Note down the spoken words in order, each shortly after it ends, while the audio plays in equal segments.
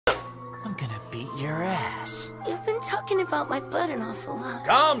your ass. You've been talking about my butt an awful lot.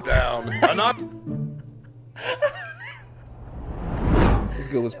 Calm down. What's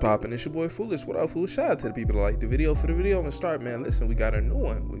good? What's poppin'? It's your boy Foolish. What up, Foolish? Shout out to the people that like the video. For the video I'm gonna start, man, listen, we got a new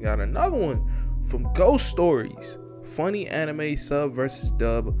one. We got another one from Ghost Stories. Funny anime sub versus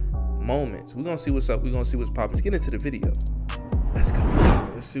dub moments. We're gonna see what's up. We're gonna see what's poppin'. Let's get into the video. Let's go.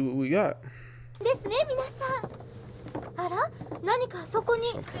 Let's see what we got.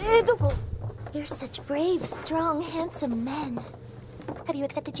 You're such brave, strong, handsome men. Have you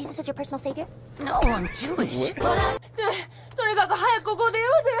accepted Jesus as your personal savior? No, I'm Jewish.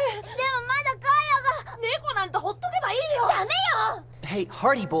 Hey,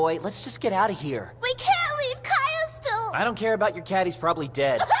 Hardy boy, let's just get out of here. We can't leave Kaya still! I don't care about your cat, he's probably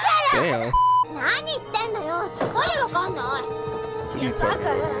dead. Damn. You talking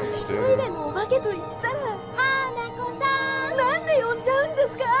about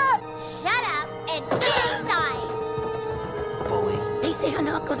Shut up and get inside! Bully. They say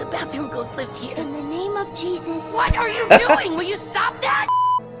Hanako, the bathroom ghost, lives here. In the name of Jesus. What are you doing? Will you stop that?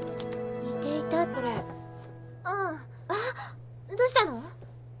 どうしたの？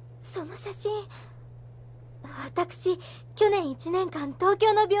その写真。私、去年1年間東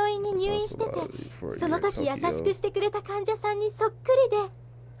京の病院に入院してて、その時優しくしてくれた患者さんにそっくりで。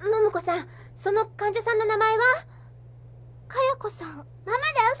桃子さん、その患者さんの名前は？かやこさん。ママだよ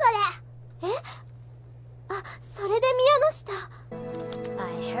それ。え？あ、それで宮の下。I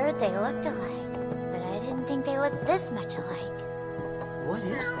heard they looked alike, but I didn't think they looked this much alike. What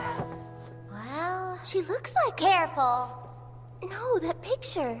is that? Well, she looks like... Careful! No, that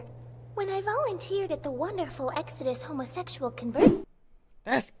picture. When I volunteered at the wonderful Exodus homosexual conversion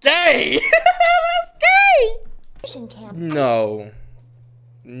That's gay! That's gay! Camp. No.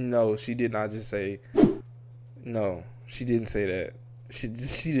 No, she did not just say... No, she didn't say that. She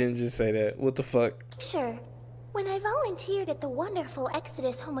didn't just say that. What the fuck? Sure. When I volunteered at the wonderful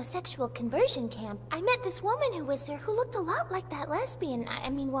Exodus homosexual conversion camp, I met this woman who was there who looked a lot like that lesbian,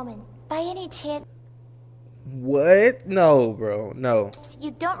 woman. By any chance... What? No, bro. No.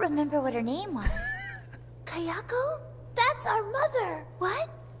 You don't remember what her name was? Kayako? That's our mother! What?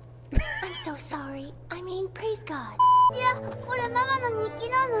 I'm so sorry. I mean, praise God. Yeah,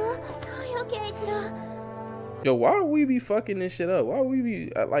 Yo, why do we be fucking this shit up? Why do we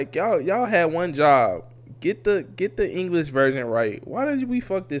be like y'all had one job. Get the English version right. Why did we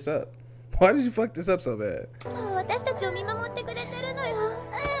fuck this up? Why did you fuck this up so bad?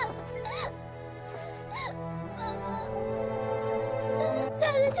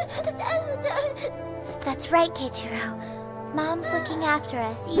 That's right, Kichiro. Mom's looking after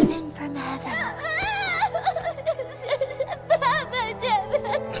us, even from heaven.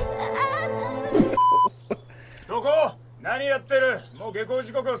 Toko, 何やってる? もう下校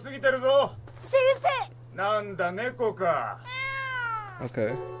時刻を過ぎてるぞ. 先生! なんだ猫か.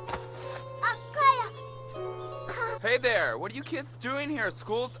 Okay. Hey there, what are you kids doing here?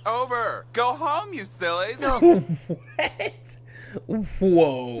 School's over. Go home, you sillies. What?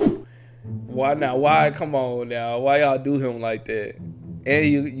 Whoa. Why now? Why? Come on now. Why y'all do him like that? And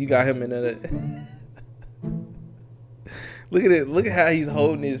you got him in a... Look at it. Look at how he's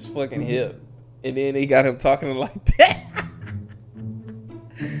holding his fucking hip. And then they got him talking like that.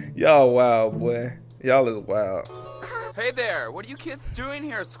 Y'all wild, boy. Y'all is wild. Hey there, what are you kids doing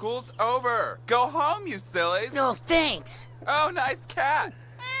here? School's over. Go home, you sillies. No, thanks. Oh, nice cat.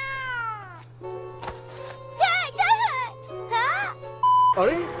 あ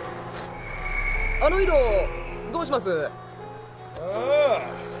れあの井戸どうします？ああ、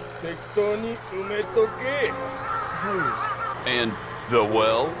適当に埋めとけ。And the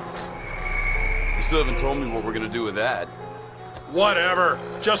well? You still haven't told me what we're gonna do with that. Whatever.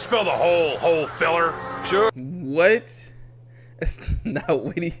 Just fill the hole filler. Sure. What? That's not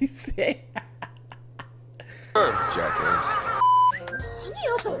what he said. Sure, jackass. 何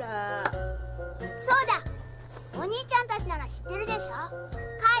よそれ。そうだ。お兄ちゃんたちなら知ってるでしょ。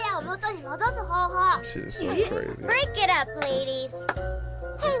カヤを元に戻す方法。 Shit is so crazy. Break it up, ladies.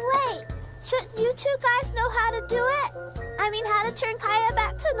 Hey, wait. Shouldn't you two guys know how to do it? I mean, how to turn Kaya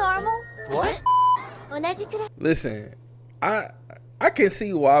back to normal? What? Listen, I can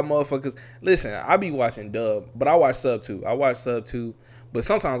see why motherfuckers... Listen, I be watching dub, but I watch sub too. I watch sub too, but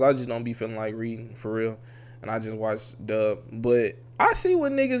sometimes I just don't be feeling like reading for real, and I just watch dub. But I see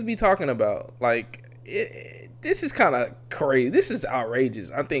what niggas be talking about. Like, this is kind of crazy. This is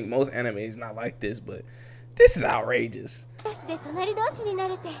outrageous. I think most anime is not like this, but this is outrageous.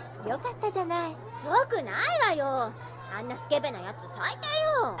 あんなスケベなやつ最低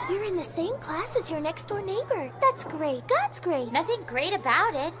よ。 You're in the same class as your next door neighbor. That's great. That's great. Nothing great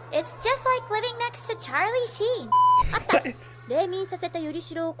about it. It's just like living next to Charlie Sheen. What? 冷眠させたユリ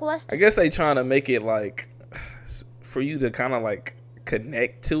シロを壊し I て guess they trying to make it like for you to kind of like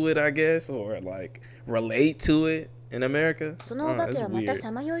connect to it, I guess, or like relate to it in America. そのお化 That's けはまた weird.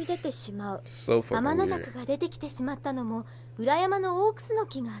 さまよい出てしまう。 So fucking 天の weird. 尺が出てきてしまったのも裏山のオークスの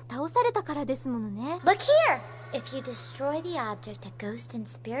木が倒されたからですものね。 Look here! If you destroy the object a ghost in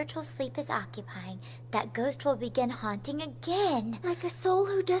spiritual sleep is occupying, that ghost will begin haunting again. Like a soul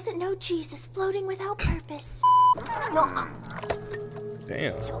who doesn't know Jesus floating without purpose.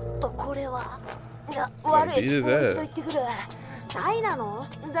 Damn. ちょっとこれは。いや、 Like, 悪い。 beat his もう一 ass. 度言ってくる。タイなの？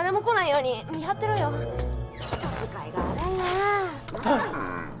誰も来ないように見張ってろよ。人使いが荒いな。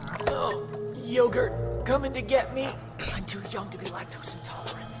 Yogurt, coming to get me. I'm too young to be lactose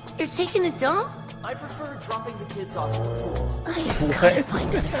intolerant. You're taking a dump? I prefer dropping the kids off at the pool. I've gotta find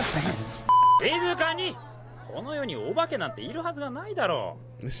other friends. 静かに。この世にお化けなんているはずがないだろ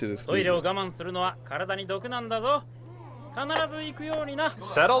This shit is う。トイレを stupid. 我慢するのは体に毒なんだぞ。必ず行くようにな。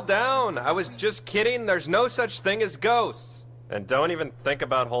 Settle down. I was just kidding. There's no such thing as ghosts. And don't even think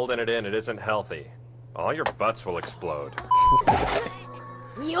about holding it in. It isn't healthy. All your butts will explode.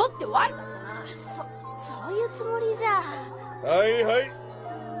 匂って悪かったな。そういうつもりじゃ。はいはい。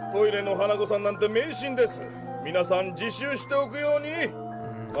トイレの花子さんなんて迷信です。皆さん自習しておくように。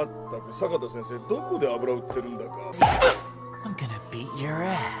まったく坂田先生どこで油売ってるんだか。 I'm gonna beat your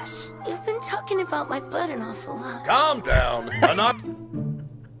ass. You've been talking about my butt an awful lot. Calm down. I'm not.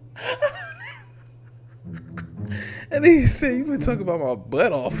 And he said, "You been talking about my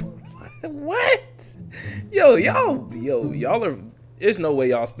butt off." What? Y'all are. There's no way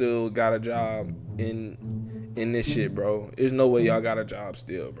y'all still got a job in this shit, bro. There's no way y'all got a job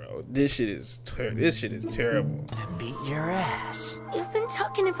still, bro. This shit is terrible. Gonna beat your ass. You've been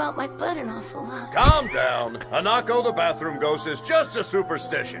talking about my butt an awful lot. Calm down. Hanako the bathroom ghost is just a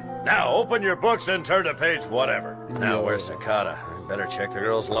superstition. Now open your books and turn to page whatever. Now where's Sakata? I better check the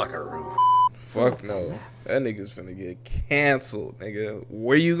girls' locker room. Fuck no. That nigga's finna get canceled, nigga.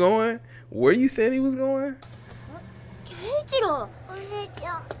 Where you going? Where you said he was going? ケイチロ、お姉ち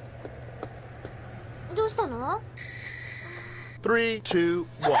ゃん。どうしたの？ 3, 2,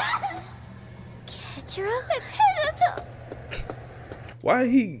 1. ケイチロ。 Why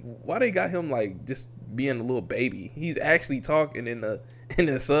they got him like just being a little baby? He's actually talking in the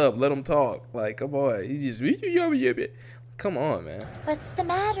sub. Let him talk. Like, come on. He's just come on, man. What's the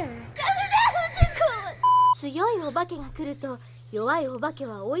matter? 強いお化けが来ると弱いお化け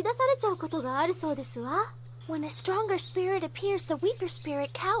は追い出されちゃうことがあるそうですわ。When a stronger spirit appears, the weaker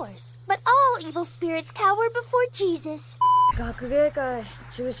spirit cowers. But all evil spirits cower before Jesus. 学芸会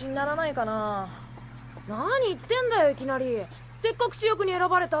中止にならないかな。何言ってんだよいきなり。せっかく主役に選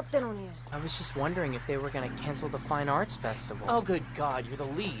ばれたってのに。 I was just wondering if they were gonna cancel the Fine Arts Festival. Oh, good God, you're the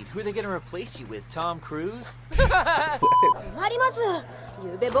lead. Who are they gonna replace you with? Tom Cruise? 困ります。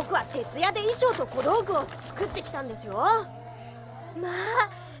ゆうべ僕は徹夜で衣装と小道具を作ってきたんですよ。ま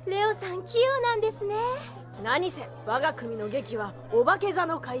あ、レオさん器用なんですね。何せ我が組の劇はお化け座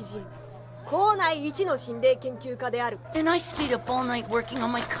の怪人。校内一の心霊研究家である。 And I stayed up all night working on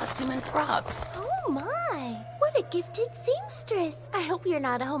my costume and props. Oh my! What a gifted seamstress. I hope you're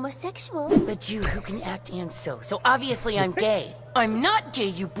not a homosexual. The Jew who can act and sew. So obviously I'm gay. I'm not gay,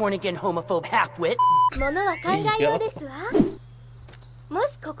 you born-again homophobe halfwit. ものは考えようですわ。も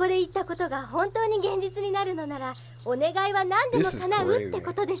しここで言ったことが本当に現実になるのなら、お願いは何でも叶うって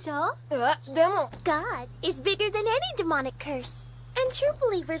ことでしょ？でも God is bigger than any demonic curse. And true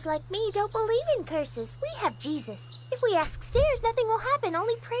believers like me don't believe in curses. We have Jesus. If we ask stairs, nothing will happen.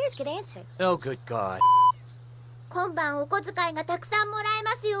 Only prayers get answered. Oh, good God. 今晩お小遣いがたくさんもらえ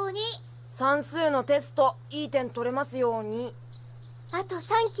ますように。算数のテストいい点取れますように。あと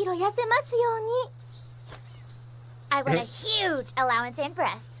3キロ痩せますように。I want a huge allowance in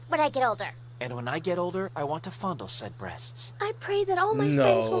breasts when I get older. And when I get older, I want to fondle said breasts. I pray that all my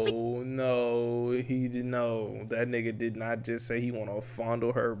friends will be... No, he didn't know. That nigga did not just say he want to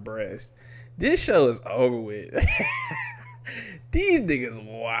fondle her breast. This show is over with. These niggas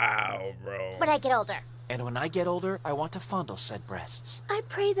wow, bro. When I get older. And when I get older, I want to fondle said breasts. I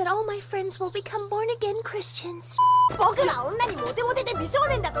pray that all my friends will become born-again Christians. 僕が女にモテモテで美少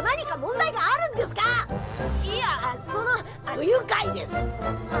年だと何か問題があるんですか？いや、不愉快です。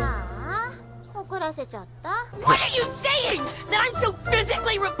ああ、怒らせちゃった。 What are you saying? That I'm so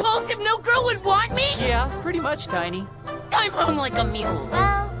physically repulsive no girl would want me? Yeah, pretty much, Tiny. I'm hung like a mule.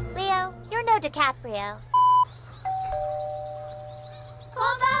 Oh, Leo, you're no DiCaprio. こ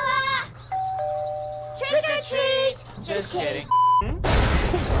んばんは。Trick or treat! Just kidding.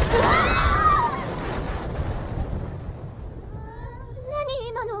 何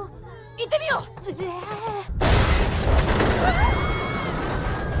今の。行ってみよう。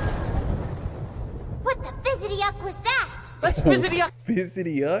What the fizzity yuck was that? Let's visit you.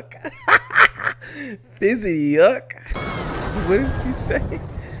 Fizzity yuck? Fizzity yuck? What did he say?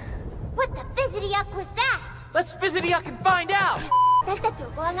 What the fizzity yuck was that? Let's visit you and find out. 私たち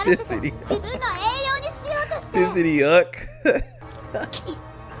を怖がらせて Fizzity 自分の栄養にしようとして。 Fizzity yuck?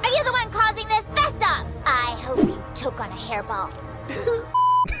 Are you the one causing this mess up? I hope you choke on a hairball.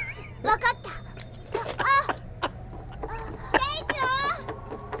 わかった。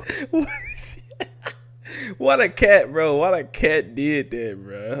What a cat, bro. What a cat did that,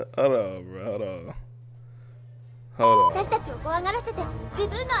 bro. Hold on, bro. Hold on. 私たちを怖がらせて自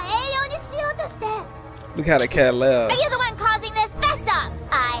分の栄養にしようとして。 Look how the cat laughed. Are you the one causing this mess up?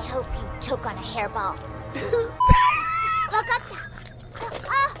 I hope you choke on a hairball. わかった。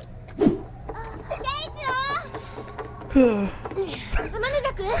マネジ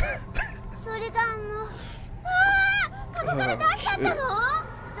ャクそれがカゴから出しちゃったのだっ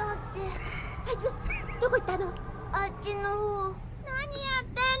てあいつどこ行ったのあっちの方何やっ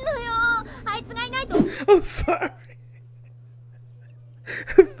てんのよあいつがいないと I'm sorry.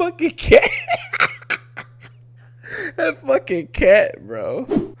 Fucking cat. That fucking cat, bro.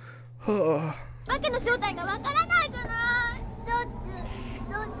 わけの正体がわからないじゃないだって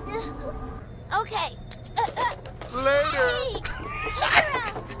Okay. Later.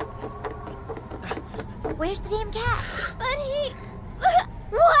 Where's the damn cat? But he...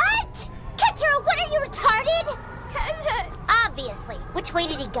 What? Ketchero, what are you, retarded? Obviously. Which way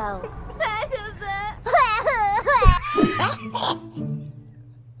did he go?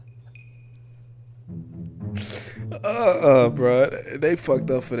 Bro. They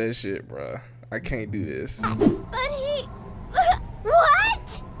fucked up for that shit, bro. I can't do this. But he...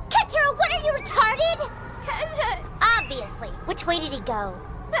 What? Ketchero, what are you, retarded? Obviously. Which way did he go?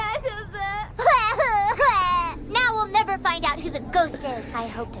 Now we'll never find out who the ghost is. I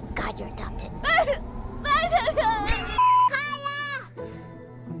hope to God you're adopted. Kaya!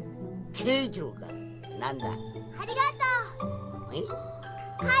 ケイジョーがなんだありがとう。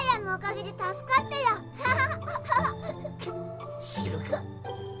カヤのおかげで助かったよ。知るか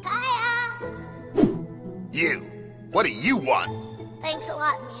You! What do you want? Thanks a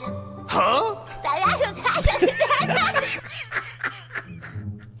lot, man. Huh?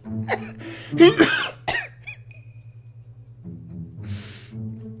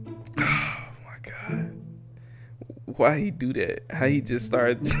 Why he do that? How he just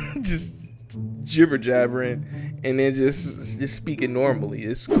started just jibber jabbering and then just speaking normally?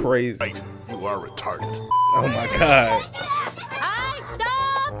 It's crazy. Right, you are retarded. Oh my god.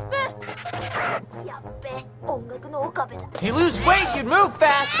 If you lose weight, you'd move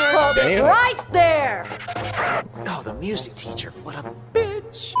faster. Hold it Damn. right there. Oh, the music teacher. What a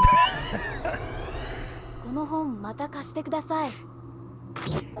bitch. この本また貸してください。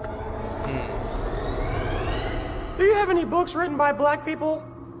 Do you have any books written by black people?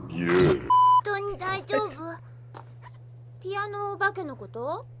 Yeah. 本当に大丈夫？ピアノお化けのこ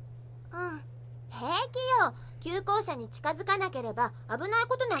と？うん。平気よ。急行車に近づかなければ危ない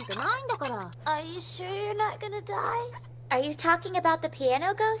ことなんてないんだから。Are you sure you're not gonna die? Are you talking about the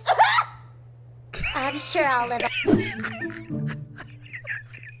piano ghost? I'm sure I'll live.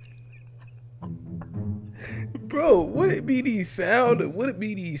 Bro, would it be these sound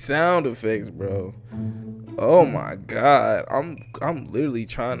effects, bro? Oh my god. I'm literally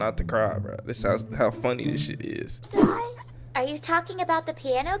trying not to cry, bro. This is how funny this shit is. Die? Are you talking about the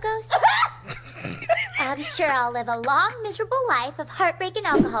piano ghost? I'm sure I'll live a long, miserable life of heartbreak and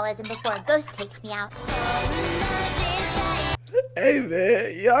alcoholism before a ghost takes me out. Hey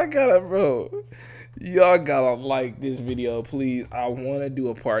man, y'all gotta like this video, please. I want to do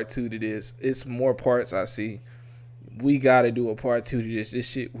a part 2 to this. It's more parts I see. We gotta do a part 2 to this. This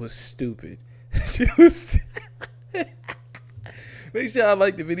shit was stupid. Make sure y'all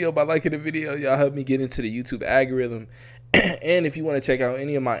like the video. By liking the video, y'all help me get into the YouTube algorithm. And if you want to check out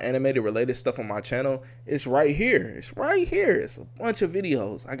any of my animated related stuff on my channel, it's right here. It's right here. It's a bunch of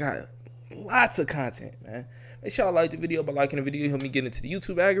videos. I got lots of content, man. Make sure y'all like the video. By liking the video, help me get into the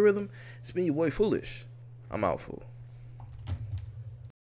YouTube algorithm. It's been your boy Foolish. I'm out, fool.